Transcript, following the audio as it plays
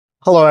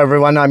Hello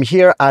everyone, I'm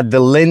here at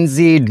the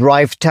Lindsay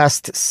Drive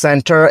Test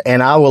Center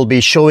and I will be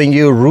showing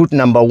you route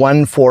number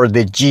 1 for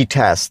the G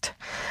test.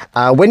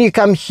 When you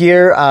come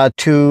here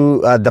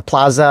to the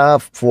plaza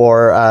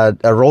for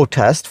a road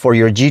test, for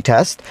your G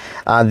test,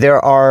 there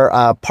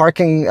are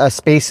parking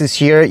spaces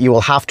here. You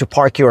will have to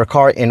park your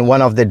car in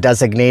one of the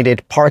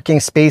designated parking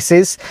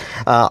spaces.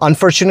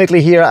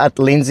 Unfortunately, here at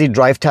Lindsay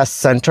Drive Test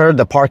Center,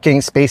 the parking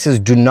spaces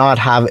do not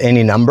have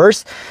any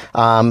numbers,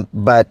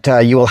 but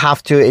you will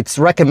have to, it's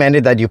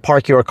recommended that you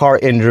park your car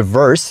in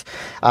reverse.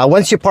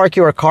 Once you park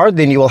your car,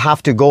 then you will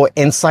have to go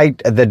inside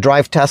the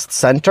Drive Test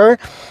Center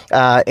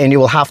and you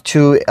will have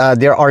to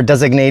there are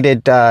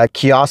designated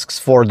kiosks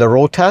for the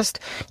road test.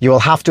 You will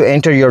have to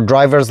enter your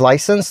driver's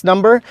license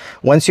number.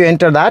 Once you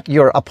enter that,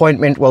 your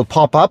appointment will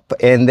pop up,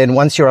 and then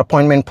once your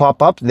appointment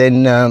pop up,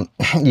 then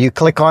you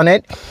click on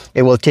it.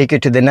 It will take you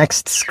to the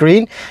next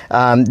screen.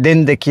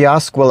 Then the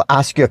kiosk will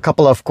ask you a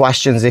couple of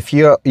questions. If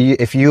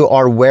you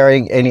are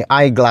wearing any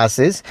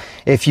eyeglasses,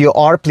 if you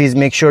are, please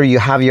make sure you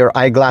have your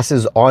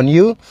eyeglasses on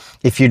you.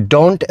 If you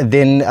don't,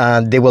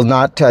 then they will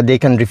not, they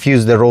can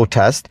refuse the road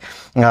test,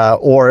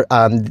 or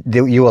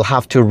you will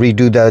have to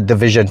redo the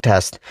vision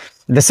test.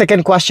 The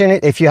second question,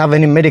 if you have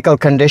any medical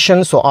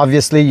condition, so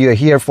obviously you're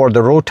here for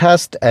the road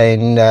test,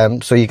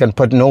 and so you can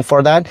put no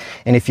for that.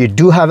 And if you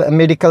do have a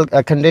medical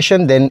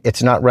condition, then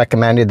it's not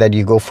recommended that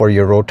you go for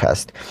your road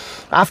test.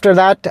 After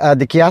that,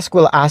 the kiosk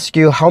will ask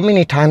you how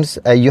many times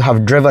you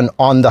have driven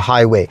on the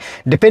highway.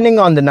 Depending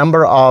on the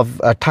number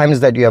of times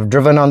that you have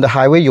driven on the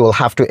highway, you will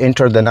have to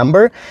enter the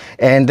number.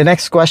 And the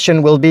next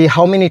question will be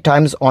how many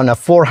times on a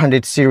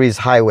 400 series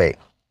highway.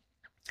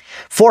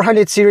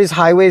 400 series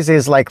highways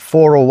is like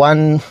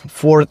 401,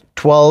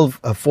 412,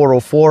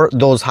 404,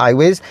 those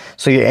highways.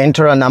 So you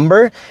enter a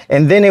number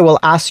and then it will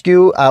ask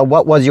you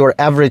what was your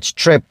average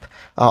trip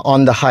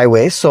on the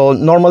highway. So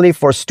normally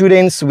for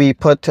students, we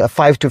put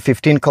 5 to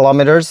 15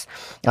 kilometers.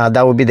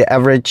 That would be the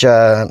average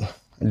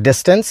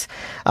distance.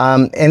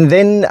 And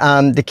then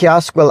the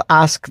kiosk will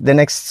ask, the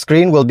next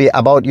screen will be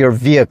about your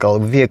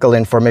vehicle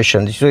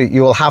information. So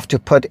you will have to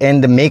put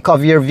in the make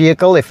of your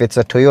vehicle. If it's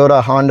a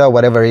Toyota, Honda,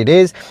 whatever it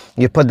is,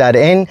 you put that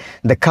in,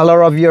 the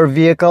color of your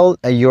vehicle,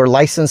 your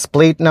license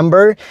plate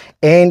number,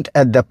 and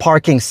the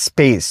parking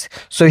space.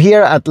 So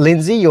here at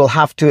Lindsay, you'll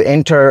have to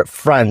enter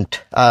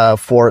front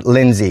for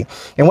Lindsay.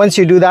 And once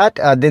you do that,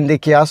 then the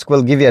kiosk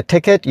will give you a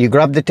ticket. You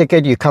grab the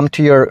ticket, you come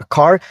to your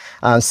car,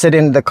 sit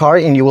in the car,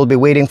 and you will be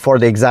waiting for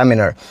the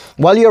examiner.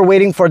 While you're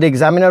waiting for the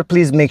examiner,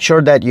 please make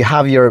sure that you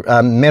have your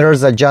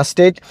mirrors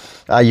adjusted,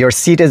 your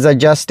seat is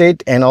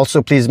adjusted, and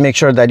also please make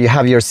sure that you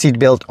have your seat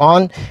belt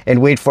on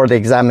and wait for the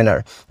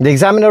examiner. The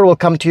examiner will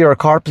come to your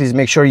car. Please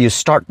make sure you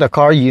start the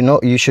car.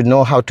 You should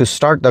know how to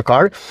start the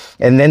car.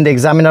 And then the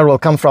examiner will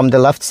come from the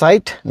left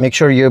side. Make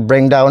sure you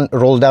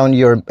roll down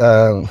your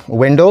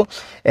window,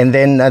 and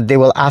then they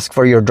will ask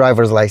for your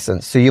driver's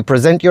license. So you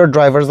present your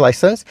driver's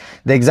license.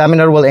 The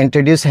examiner will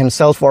introduce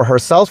himself or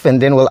herself,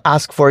 and then will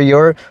ask for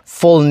your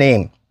full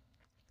name.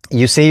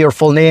 You say your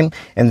full name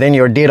and then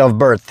your date of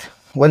birth.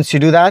 Once you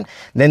do that,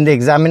 then the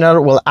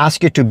examiner will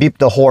ask you to beep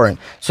the horn.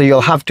 So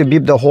you'll have to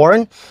beep the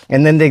horn,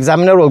 and then the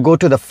examiner will go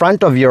to the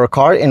front of your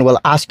car and will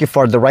ask you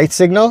for the right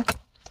signal,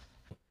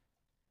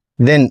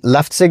 then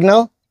left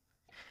signal,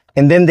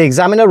 and then the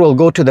examiner will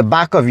go to the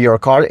back of your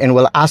car and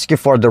will ask you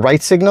for the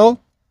right signal,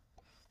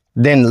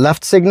 then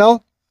left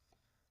signal.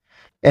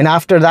 And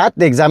after that,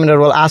 the examiner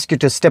will ask you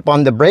to step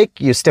on the brake.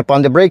 You step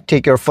on the brake,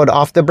 take your foot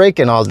off the brake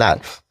and all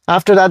that.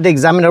 After that, the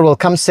examiner will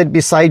come sit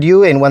beside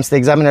you. And once the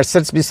examiner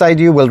sits beside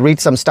you, will read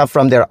some stuff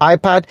from their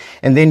iPad.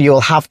 And then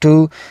you'll have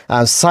to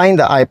sign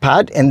the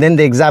iPad. And then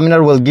the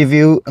examiner will give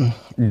you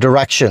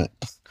direction.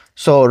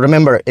 So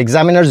remember,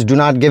 examiners do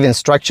not give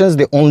instructions,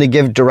 they only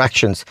give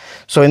directions.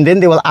 So, and then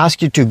they will ask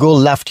you to go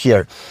left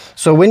here.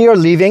 So when you're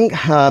leaving,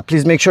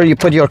 please make sure you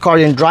put your car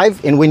in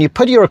drive. And when you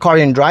put your car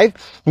in drive,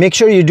 make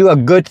sure you do a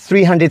good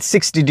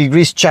 360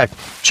 degrees check.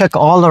 Check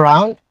all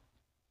around.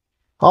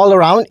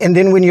 And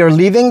then when you're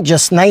leaving,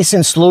 just nice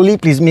and slowly,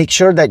 please make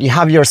sure that you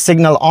have your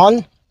signal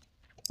on.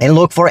 And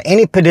look for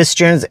any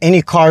pedestrians,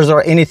 any cars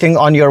or anything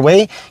on your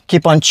way.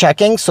 Keep on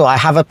checking. So I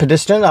have a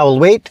pedestrian, I will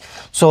wait.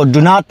 So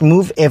do not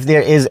move if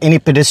there is any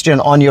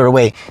pedestrian on your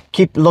way.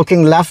 Keep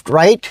looking left,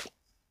 right.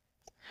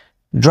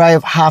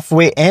 Drive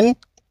halfway in.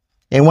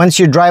 And once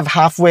you drive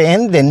halfway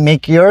in, then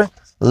make your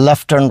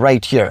left turn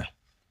right here.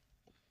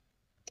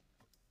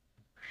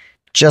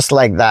 Just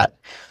like that.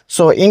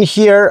 So in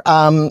here,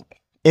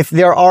 if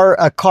there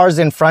are cars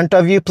in front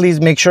of you,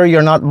 please make sure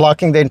you're not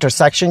blocking the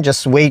intersection.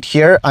 Just wait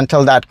here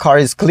until that car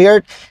is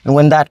cleared. And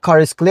when that car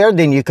is cleared,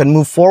 then you can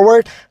move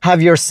forward.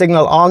 Have your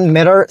signal on,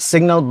 mirror,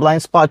 signal,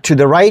 blind spot to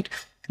the right.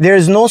 There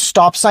is no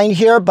stop sign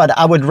here, but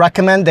I would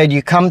recommend that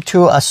you come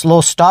to a slow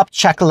stop,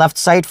 check left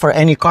side for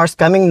any cars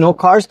coming, no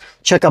cars,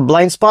 check a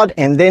blind spot,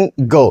 and then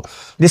go.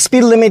 The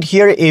speed limit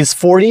here is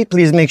 40.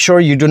 Please make sure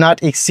you do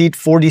not exceed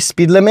 40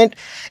 speed limit.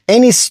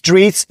 Any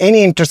streets,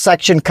 any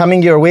intersection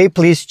coming your way,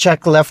 please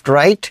check left,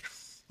 right.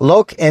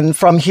 Look, and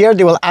from here,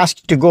 they will ask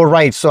you to go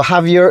right. So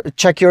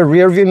check your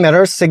rear view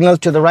mirror, signal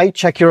to the right,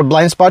 check your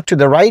blind spot to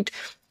the right,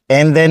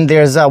 and then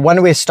there's a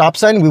one-way stop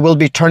sign. We will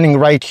be turning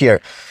right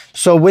here.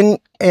 So when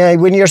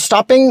you're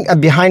stopping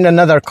behind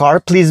another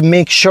car, please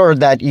make sure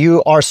that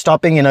you are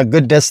stopping in a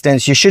good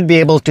distance. You should be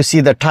able to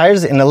see the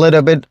tires and a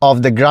little bit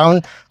of the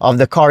ground of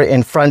the car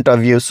in front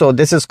of you. So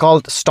this is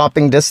called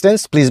stopping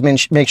distance. Please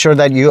make sure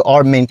that you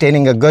are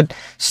maintaining a good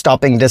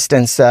stopping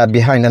distance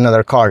behind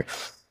another car.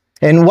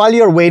 And while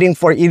you're waiting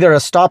for either a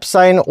stop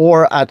sign or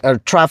at a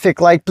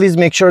traffic light, please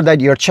make sure that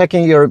you're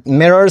checking your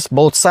mirrors,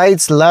 both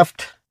sides,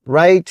 left,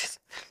 right,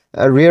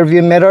 rear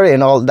view mirror,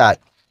 and all that.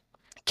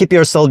 Keep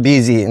yourself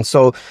busy. And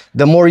so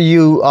the more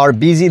you are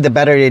busy, the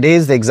better it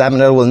is. The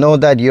examiner will know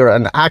that you're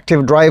an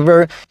active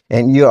driver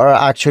and you are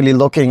actually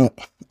looking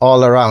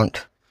all around.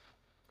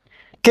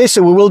 Okay,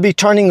 so we will be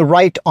turning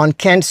right on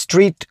Kent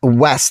Street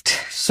West.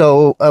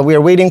 So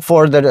we're waiting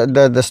for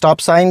the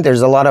stop sign.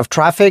 There's a lot of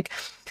traffic.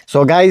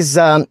 So guys,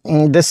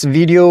 this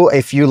video,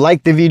 if you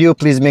like the video,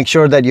 please make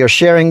sure that you're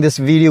sharing this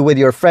video with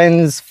your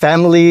friends,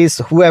 families,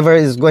 whoever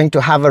is going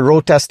to have a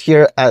road test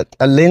here at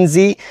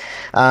Lindsay.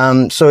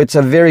 So it's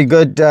a very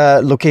good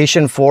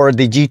location for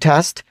the G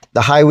test.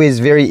 The highway is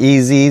very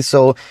easy,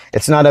 so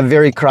it's not a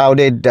very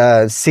crowded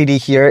city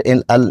here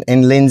in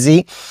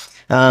Lindsay.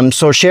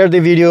 So share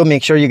the video.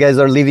 Make sure you guys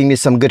are leaving me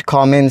some good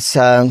comments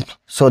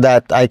so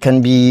that I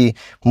can be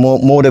more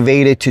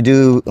motivated to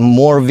do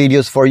more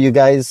videos for you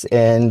guys,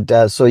 and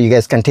so you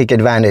guys can take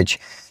advantage.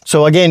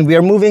 So again, we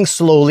are moving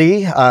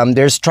slowly.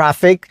 There's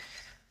traffic.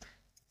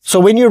 So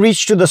when you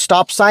reach to the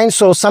stop sign,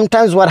 so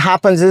sometimes what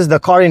happens is the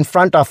car in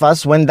front of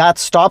us, when that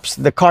stops,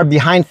 the car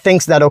behind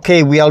thinks that,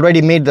 okay, we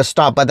already made the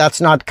stop, but that's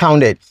not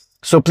counted.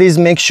 So please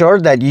make sure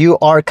that you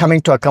are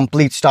coming to a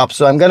complete stop.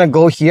 So I'm going to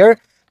go here,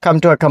 come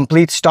to a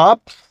complete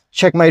stop,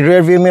 check my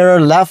rear view mirror,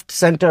 left,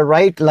 center,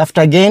 right, left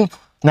again.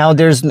 Now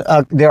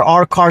there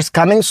are cars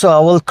coming, so I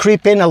will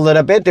creep in a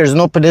little bit. There's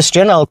no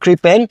pedestrian. I'll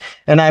creep in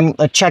and I'm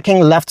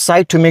checking left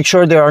side to make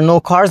sure there are no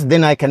cars.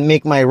 Then I can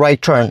make my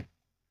right turn.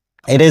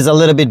 It is a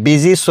little bit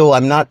busy, so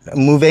I'm not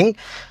moving.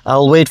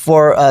 I'll wait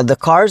for the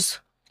cars.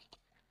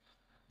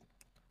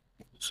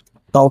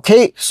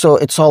 Okay, so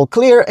it's all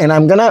clear and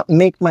I'm gonna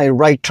make my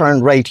right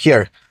turn right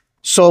here.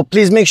 So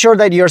please make sure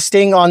that you're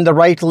staying on the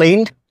right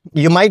lane.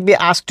 You might be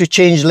asked to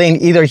change lane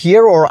either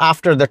here or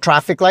after the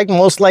traffic light,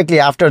 most likely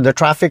after the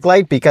traffic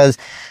light, because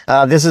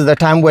this is the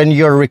time when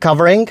you're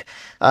recovering.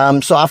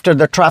 So after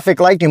the traffic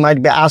light, you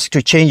might be asked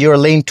to change your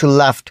lane to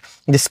left.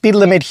 The speed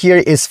limit here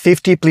is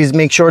 50. Please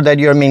make sure that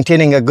you're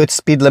maintaining a good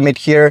speed limit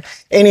here.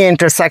 Any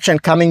intersection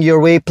coming your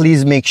way,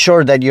 please make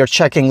sure that you're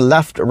checking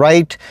left,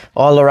 right,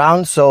 all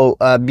around. So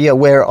be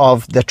aware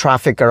of the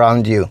traffic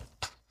around you.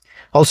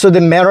 Also,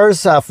 the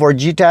mirrors for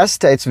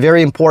G-test, it's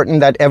very important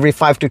that every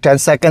 5 to 10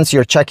 seconds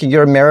you're checking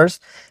your mirrors.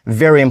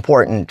 Very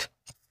important.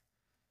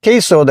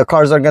 Okay, so the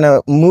cars are going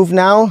to move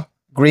now.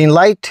 Green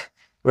light.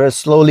 We're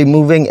slowly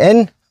moving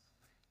in.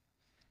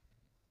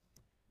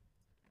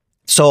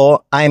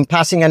 So I'm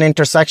passing an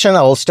intersection.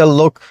 I will still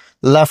look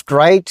left,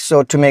 right,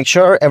 so to make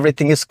sure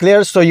everything is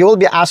clear. So you will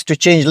be asked to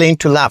change lane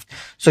to left.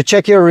 So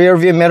check your rear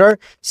view mirror,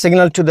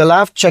 signal to the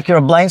left, check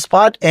your blind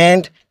spot,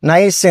 and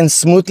nice and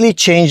smoothly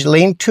change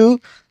lane to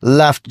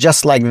left,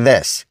 just like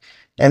this.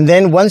 And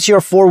then once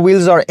your four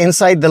wheels are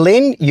inside the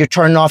lane, you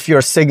turn off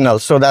your signal.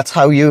 So that's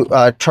how you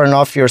turn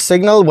off your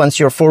signal once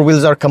your four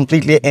wheels are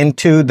completely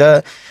into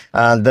the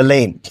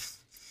lane.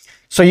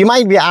 So you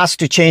might be asked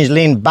to change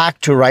lane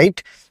back to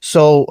right.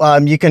 So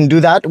you can do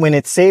that when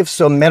it's safe.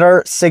 So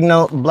mirror,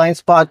 signal, blind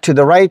spot to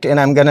the right, and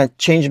I'm gonna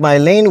change my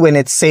lane when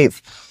it's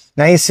safe.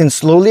 Nice and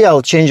slowly,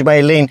 I'll change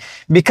my lane.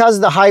 Because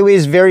the highway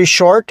is very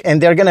short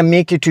and they're gonna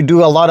make you to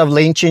do a lot of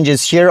lane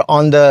changes here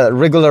on the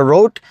regular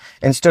road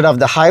instead of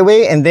the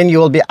highway, and then you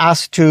will be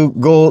asked to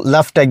go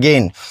left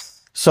again.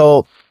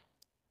 So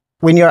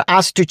when you're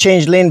asked to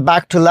change lane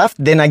back to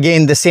left, then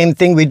again, the same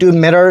thing. We do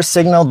mirror,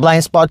 signal,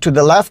 blind spot to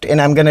the left,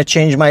 and I'm gonna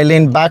change my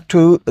lane back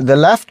to the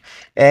left,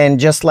 and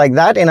just like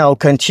that, and I'll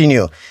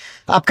continue.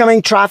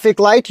 Upcoming traffic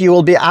light, you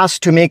will be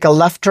asked to make a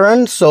left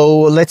turn. So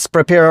let's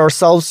prepare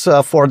ourselves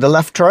for the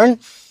left turn,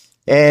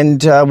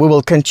 and we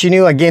will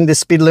continue. Again, the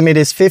speed limit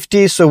is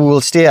 50, so we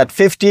will stay at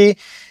 50.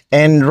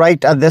 And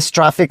right at this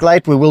traffic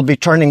light, we will be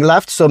turning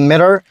left. So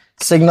mirror,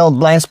 signal,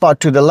 blind spot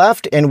to the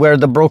left, and where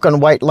the broken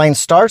white line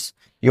starts,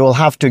 you will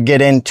have to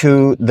get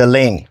into the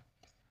lane.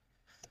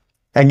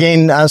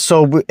 Again,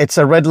 so it's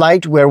a red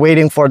light. We're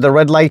waiting for the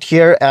red light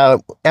here.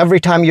 Every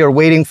time you're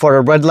waiting for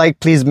a red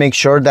light, please make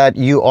sure that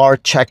you are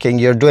checking.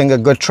 You're doing a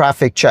good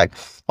traffic check.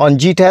 On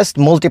G-test,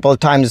 multiple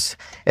times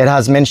it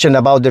has mentioned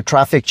about the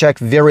traffic check.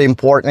 Very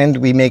important.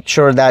 We make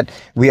sure that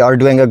we are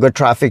doing a good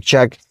traffic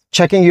check.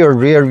 Checking your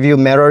rear view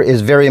mirror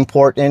is very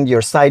important.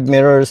 Your side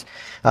mirrors,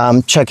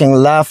 checking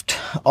left,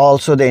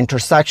 also the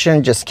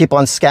intersection. Just keep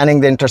on scanning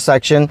the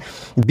intersection.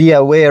 Be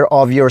aware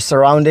of your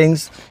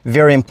surroundings.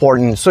 Very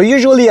important. So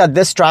usually at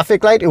this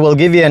traffic light, it will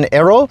give you an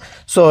arrow.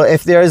 So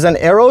if there is an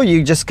arrow,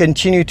 you just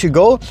continue to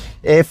go.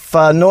 If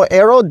no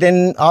arrow,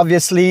 then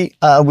obviously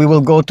we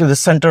will go to the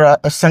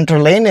center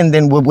lane, and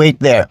then we'll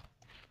wait there.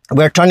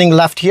 We're turning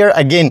left here.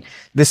 Again,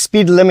 the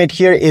speed limit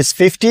here is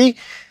 50.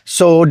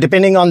 So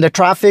depending on the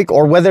traffic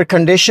or weather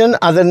condition,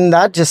 other than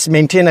that, just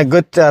maintain a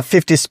good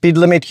 50 speed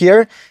limit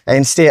here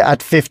and stay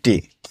at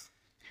 50.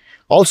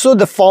 Also,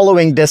 the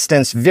following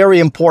distance, very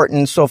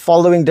important. So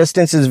following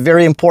distance is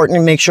very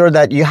important. Make sure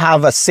that you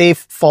have a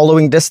safe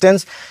following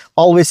distance.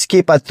 Always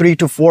keep a 3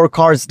 to 4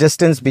 cars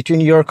distance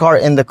between your car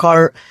and the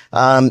car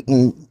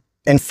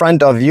in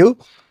front of you.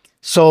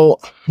 So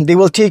they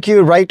will take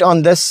you right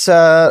on this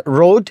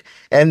road,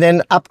 and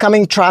then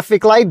upcoming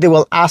traffic light, they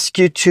will ask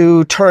you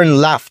to turn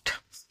left.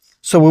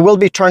 So we will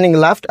be turning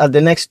left at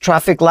the next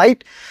traffic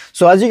light.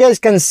 So as you guys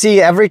can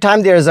see, every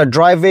time there is a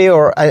driveway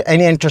or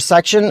any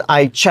intersection,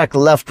 I check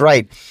left,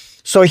 right.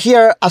 So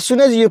here, as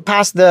soon as you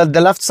pass the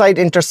left side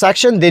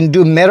intersection, then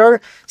do mirror,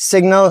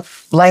 signal,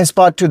 blind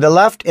spot to the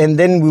left, and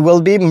then we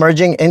will be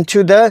merging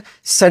into the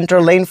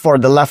center lane for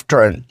the left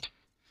turn.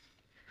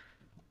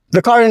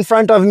 The car in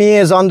front of me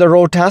is on the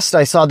road test.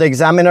 I saw the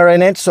examiner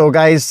in it. So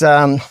guys,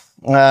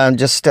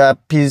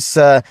 please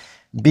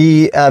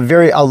be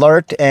very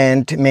alert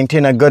and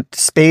maintain a good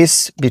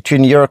space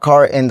between your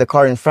car and the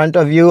car in front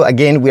of you.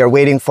 Again, we are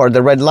waiting for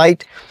the red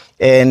light,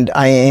 and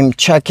I am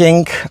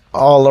checking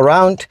all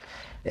around.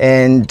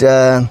 And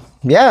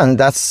yeah,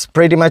 that's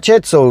pretty much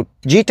it. So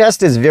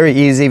G-test is very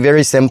easy,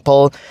 very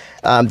simple.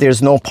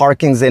 There's no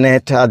parkings in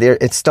it.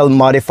 It's still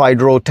modified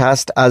road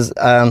test as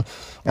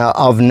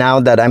of now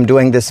that I'm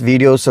doing this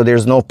video. So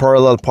there's no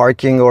parallel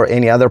parking or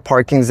any other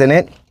parkings in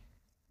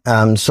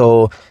it.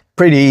 So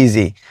pretty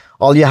easy.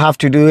 All you have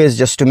to do is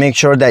just to make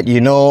sure that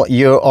you know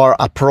you are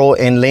a pro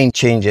in lane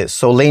changes.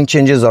 So lane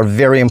changes are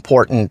very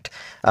important,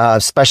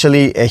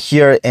 especially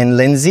here in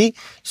Lindsay.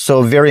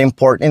 So very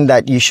important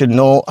that you should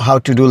know how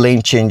to do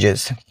lane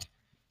changes.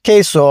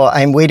 Okay, so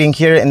I'm waiting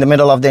here in the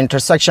middle of the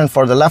intersection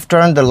for the left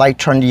turn. The light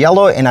turned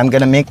yellow, and I'm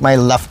gonna make my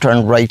left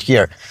turn right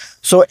here.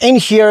 So in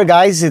here,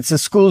 guys, it's a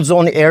school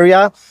zone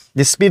area.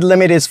 The speed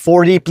limit is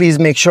 40. Please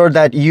make sure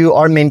that you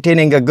are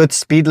maintaining a good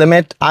speed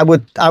limit. I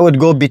would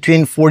go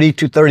between 40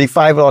 to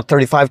 35 or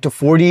 35 to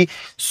 40.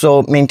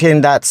 So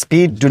maintain that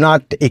speed. Do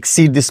not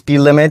exceed the speed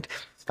limit.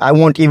 I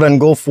won't even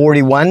go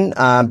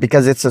 41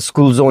 because it's a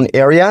school zone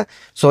area.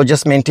 So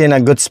just maintain a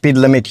good speed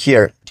limit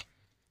here.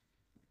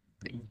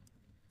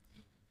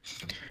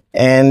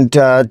 And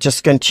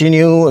just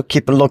continue,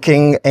 keep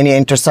looking, any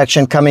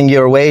intersection coming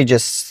your way,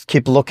 just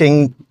keep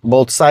looking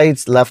both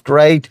sides, left,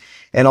 right,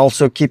 and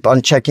also keep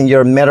on checking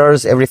your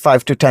mirrors every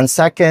 5 to 10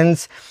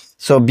 seconds.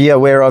 So be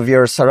aware of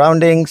your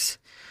surroundings.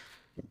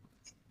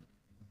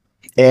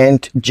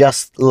 And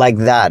just like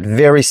that,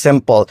 very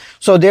simple.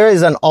 So there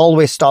is an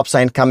always stop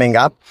sign coming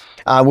up.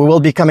 We will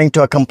be coming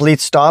to a complete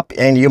stop,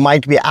 and you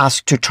might be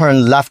asked to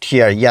turn left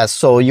here. Yes,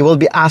 so you will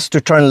be asked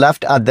to turn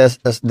left at this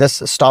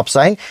stop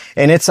sign,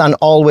 and it's an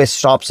always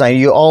stop sign.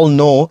 You all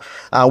know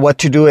what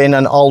to do in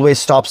an always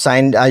stop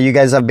sign. You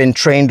guys have been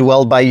trained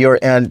well by your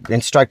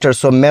instructor.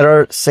 So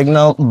mirror,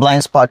 signal,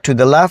 blind spot to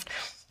the left,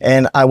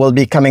 and I will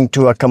be coming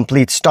to a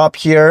complete stop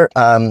here.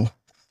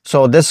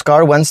 So this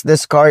car, once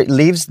this car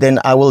leaves, then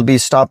I will be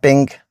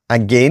stopping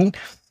again.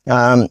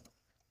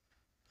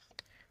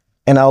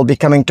 And I'll be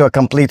coming to a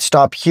complete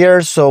stop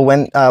here. So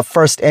when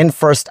first in,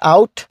 first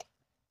out,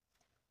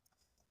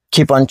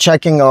 keep on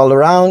checking all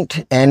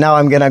around. And now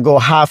I'm going to go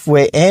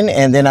halfway in,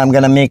 and then I'm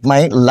going to make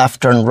my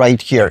left turn right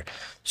here.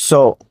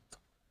 So,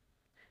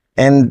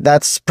 and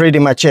that's pretty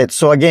much it.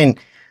 So again,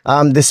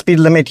 the speed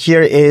limit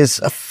here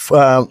is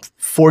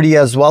 40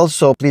 as well.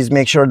 So please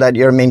make sure that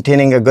you're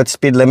maintaining a good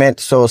speed limit.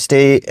 So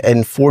stay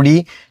in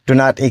 40. Do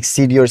not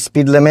exceed your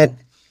speed limit.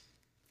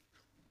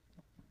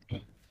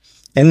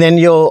 And then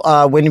you'll,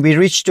 when we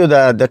reach to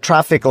the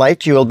traffic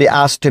light, you will be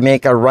asked to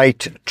make a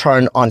right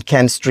turn on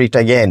Kent Street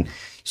again.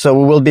 So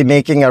we will be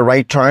making a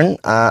right turn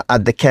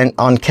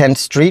on Kent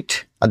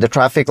Street at the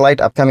traffic light,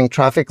 upcoming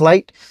traffic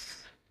light.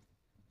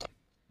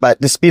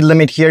 But the speed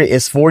limit here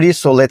is 40,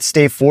 so let's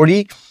stay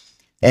 40.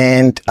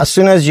 And as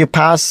soon as you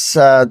pass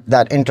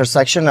that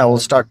intersection, I will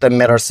start the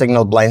mirror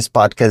signal blind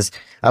spot, because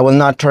I will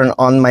not turn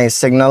on my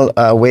signal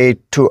way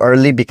too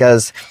early,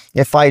 because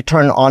if I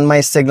turn on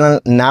my signal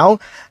now,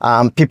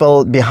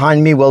 people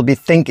behind me will be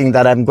thinking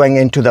that I'm going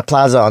into the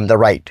plaza on the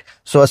right.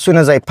 So as soon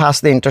as I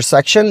pass the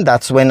intersection,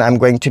 that's when I'm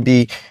going to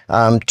be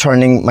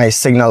turning my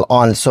signal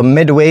on. So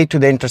midway to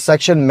the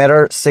intersection,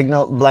 mirror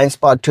signal blind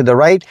spot to the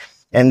right,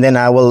 and then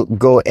I will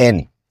go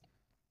in.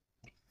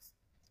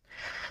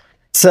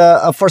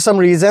 So for some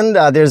reason,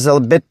 there's a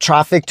bit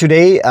traffic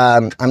today.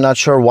 I'm not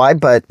sure why,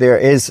 but there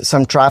is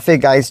some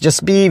traffic. Guys,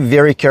 just be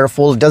very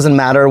careful. It doesn't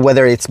matter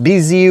whether it's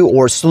busy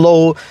or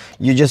slow.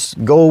 You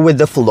just go with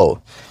the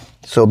flow.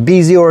 So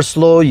busy or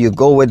slow, you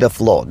go with the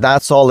flow.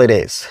 That's all it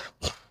is.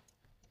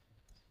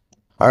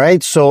 All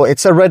right, so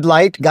it's a red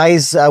light.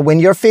 Guys,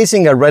 when you're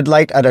facing a red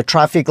light at a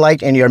traffic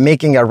light and you're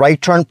making a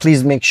right turn,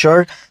 please make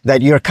sure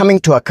that you're coming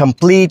to a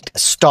complete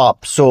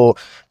stop. So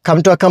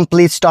come to a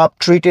complete stop,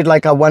 treat it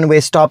like a one-way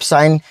stop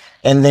sign,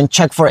 and then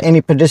check for any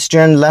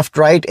pedestrian left,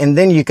 right, and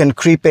then you can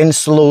creep in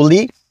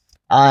slowly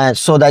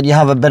so that you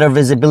have a better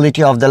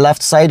visibility of the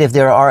left side. If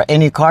there are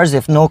any cars,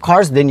 if no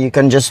cars, then you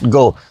can just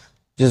go.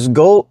 Just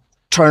go,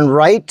 turn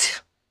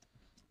right,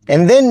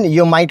 And then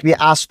you might be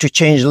asked to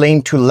change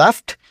lane to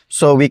left.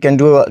 So we can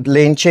do a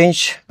lane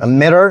change, a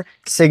mirror,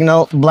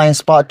 signal, blind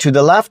spot to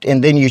the left,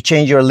 and then you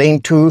change your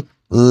lane to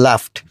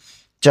left,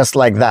 just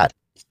like that.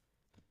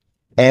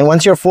 And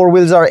once your four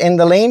wheels are in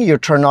the lane, you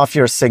turn off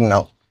your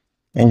signal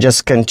and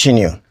just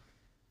continue.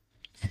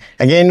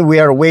 Again, we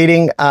are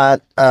waiting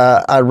at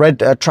a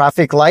red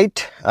traffic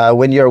light.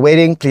 When you're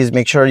waiting, please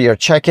make sure you're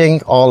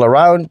checking all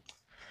around.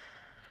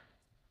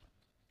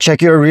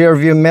 Check your rear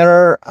view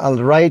mirror on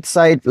the right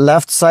side,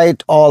 left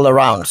side, all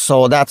around.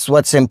 So that's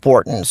what's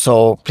important.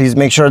 So please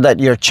make sure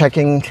that you're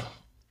checking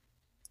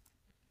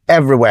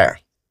everywhere.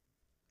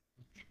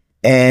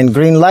 And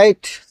green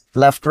light,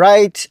 left,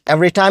 right.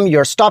 Every time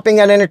you're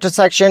stopping at an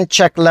intersection,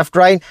 check left,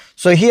 right.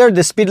 So here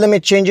the speed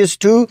limit changes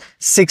to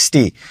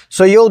 60.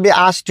 So you'll be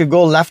asked to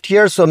go left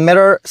here. So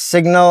mirror,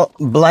 signal,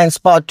 blind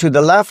spot to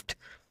the left.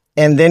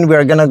 And then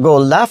we're going to go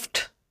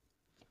left,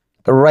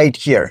 right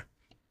here.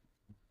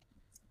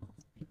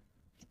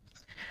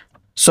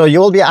 So you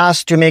will be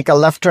asked to make a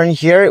left turn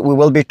here. We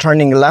will be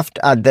turning left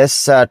at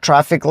this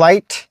traffic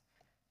light.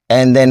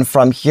 And then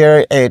from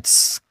here,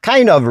 it's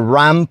kind of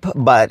ramp,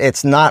 but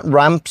it's not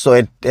ramp.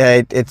 So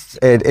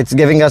it's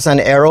giving us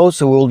an arrow.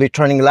 So we will be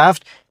turning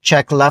left,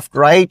 check left,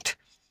 right.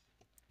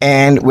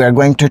 And we're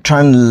going to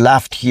turn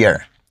left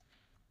here.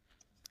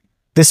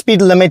 The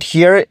speed limit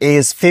here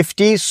is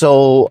 50.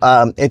 So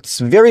it's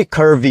very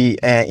curvy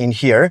in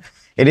here.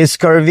 It is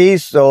curvy.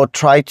 So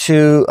try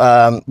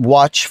to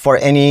watch for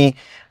any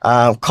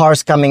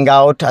cars coming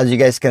out. As you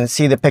guys can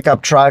see, the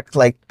pickup truck,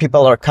 like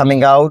people are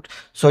coming out.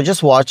 So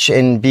just watch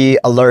and be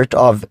alert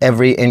of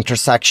every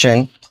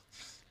intersection.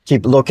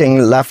 Keep looking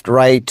left,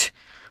 right,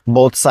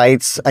 both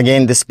sides.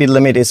 Again, the speed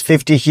limit is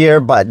 50 here,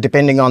 but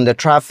depending on the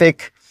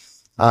traffic,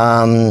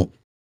 2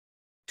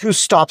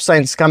 stop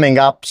signs coming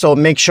up. So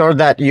make sure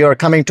that you're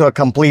coming to a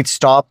complete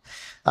stop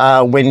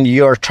when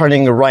you're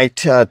turning right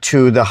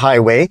to the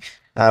highway.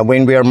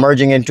 When we are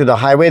merging into the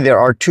highway, there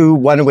are 2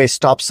 one-way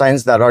stop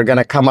signs that are going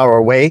to come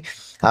our way.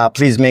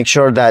 Please make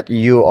sure that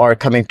you are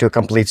coming to a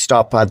complete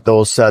stop at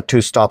those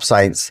 2 stop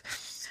signs.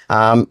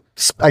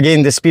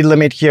 Again, the speed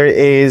limit here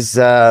is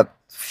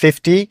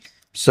 50.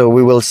 So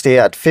we will stay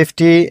at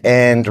 50.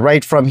 And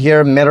right from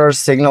here, mirror,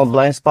 signal,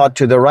 blind spot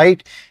to the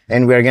right.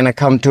 And we're going to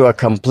come to a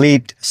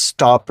complete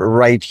stop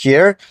right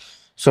here.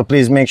 So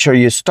please make sure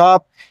you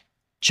stop.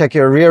 Check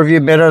your rear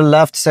view mirror,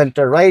 left,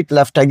 center, right,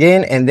 left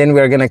again. And then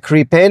we're going to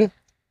creep in.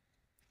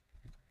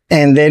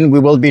 And then we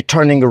will be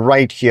turning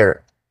right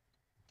here.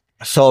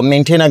 So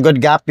maintain a good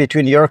gap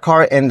between your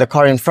car and the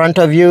car in front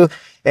of you.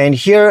 And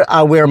here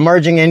we're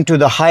merging into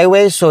the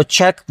highway. So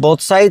check both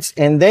sides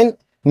and then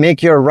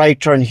make your right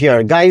turn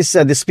here. Guys,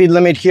 the speed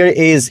limit here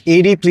is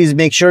 80. Please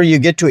make sure you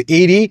get to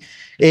 80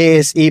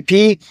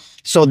 ASAP.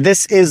 So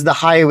this is the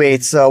highway.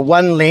 It's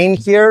 1 lane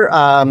here.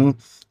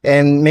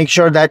 And make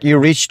sure that you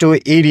reach to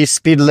 80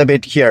 speed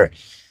limit here.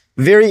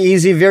 Very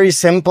easy, very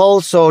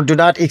simple. So do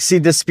not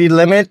exceed the speed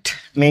limit.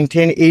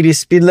 Maintain 80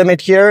 speed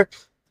limit here.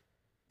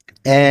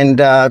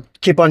 And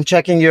keep on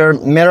checking your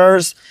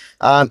mirrors.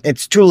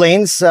 It's 2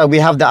 lanes. We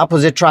have the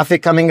opposite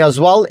traffic coming as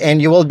well.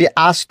 And you will be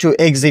asked to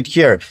exit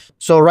here.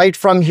 So right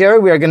from here,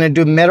 we are going to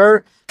do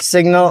mirror,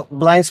 signal,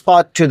 blind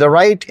spot to the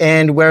right.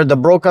 And where the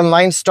broken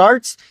line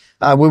starts,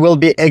 we will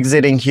be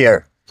exiting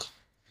here.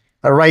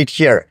 Right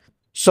here.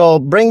 So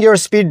bring your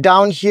speed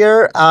down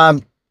here.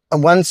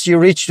 Once you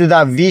reach to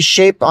that V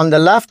shape on the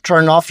left,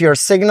 turn off your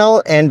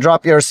signal and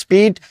drop your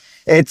speed.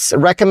 Its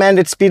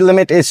recommended speed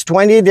limit is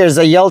 20. There's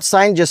a yellow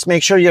sign. Just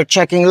make sure you're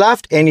checking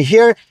left. And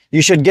here,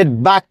 you should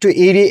get back to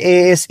 80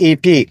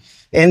 ASAP.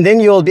 And then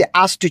you'll be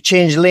asked to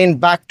change lane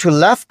back to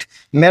left.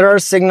 Mirror,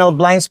 signal,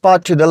 blind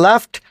spot to the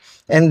left.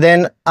 And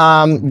then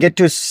get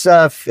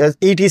to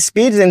 80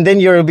 speeds. And then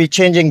you'll be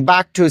changing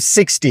back to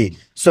 60.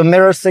 So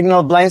mirror,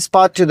 signal, blind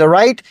spot to the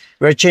right.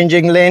 We're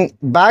changing lane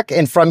back.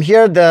 And from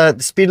here, the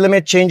speed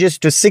limit changes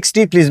to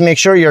 60. Please make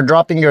sure you're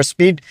dropping your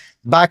speed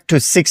back to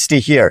 60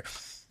 here.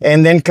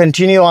 And then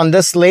continue on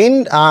this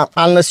lane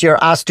unless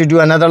you're asked to do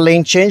another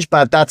lane change.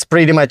 But that's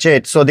pretty much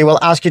it. So they will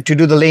ask you to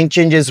do the lane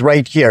changes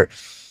right here.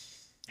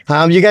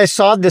 You guys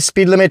saw the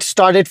speed limit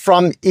started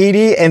from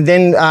 80 and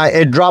then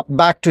it dropped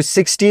back to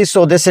 60.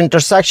 So this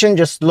intersection,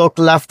 just look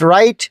left,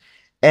 right.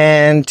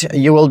 And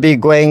you will be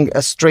going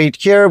straight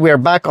here. We're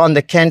back on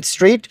the Kent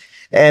Street,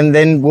 and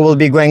then we will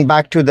be going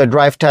back to the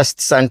drive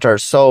test center.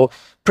 So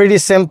pretty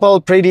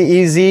simple, pretty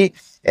easy,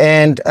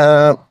 and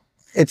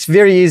it's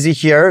very easy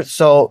here.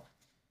 So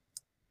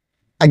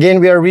again,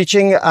 we are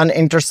reaching an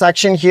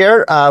intersection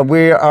here.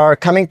 We are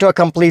coming to a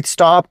complete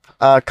stop.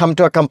 Come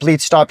to a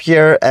complete stop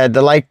here.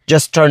 The light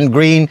just turned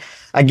green.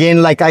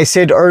 Again, like I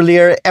said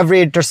earlier,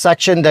 every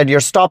intersection that you're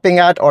stopping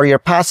at or you're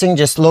passing,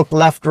 just look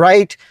left,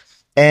 right.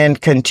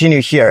 And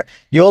continue here.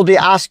 You'll be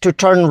asked to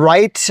turn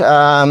right.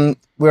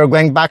 We're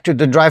going back to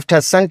the drive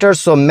test center.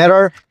 So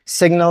mirror,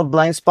 signal,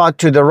 blind spot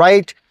to the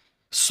right.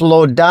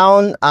 Slow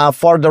down.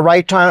 For the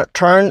right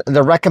turn,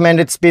 the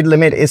recommended speed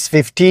limit is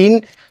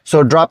 15.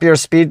 So drop your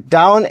speed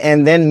down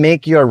and then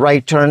make your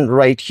right turn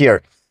right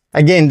here.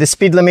 Again, the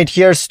speed limit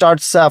here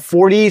starts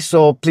 40.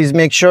 So please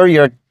make sure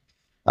you're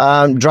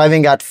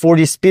driving at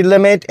 40 speed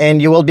limit,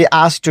 and you will be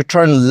asked to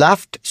turn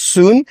left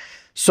soon.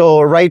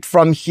 So right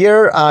from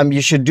here,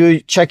 you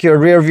should check your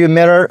rear view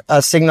mirror,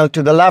 signal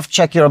to the left,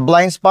 check your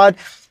blind spot.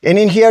 And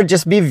in here,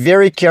 just be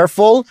very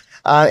careful.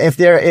 If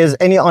there is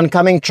any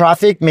oncoming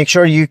traffic, make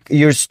sure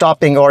you're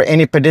stopping, or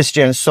any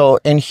pedestrians. So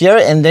in here,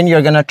 and then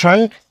you're gonna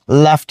turn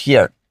left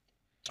here.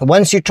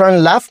 Once you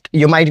turn left,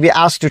 you might be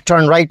asked to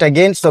turn right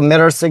again. So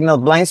mirror, signal,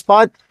 blind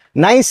spot,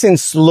 nice and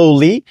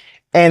slowly.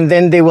 And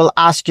then they will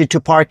ask you to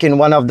park in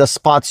one of the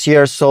spots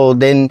here. So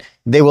then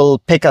they will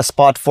pick a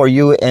spot for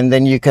you, and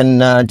then you can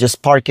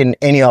just park in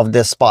any of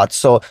the spots.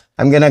 So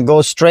I'm going to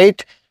go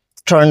straight,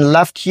 turn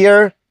left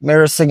here,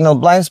 mirror, signal,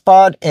 blind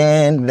spot.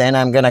 And then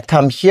I'm going to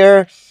come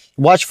here.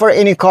 Watch for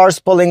any cars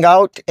pulling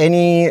out,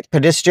 any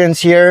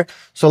pedestrians here.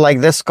 So like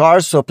this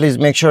car. So please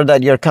make sure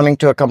that you're coming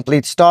to a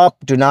complete stop.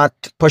 Do not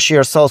push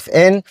yourself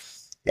in,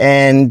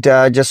 and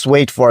just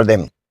wait for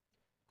them.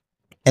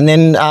 And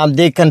then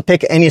they can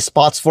pick any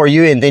spots for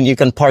you, and then you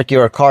can park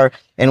your car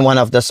in one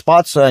of the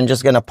spots. So I'm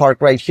just going to park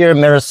right here,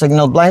 mirror,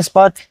 signal, blind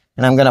spot,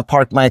 and I'm going to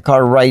park my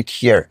car right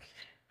here.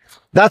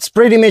 That's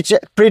pretty much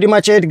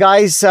it,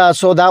 guys.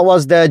 So that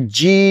was the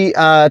G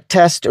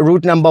test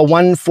route number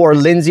 1 for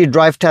Lindsay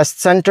Drive Test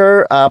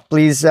Center.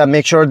 Please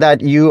make sure that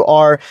you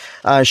are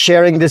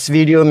sharing this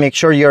video. Make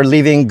sure you're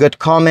leaving good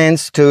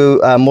comments to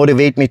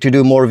motivate me to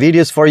do more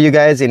videos for you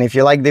guys. And if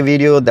you like the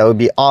video, that would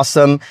be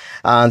awesome.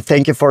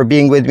 Thank you for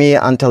being with me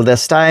until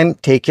this time.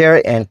 Take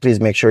care, and please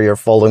make sure you're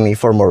following me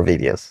for more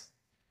videos.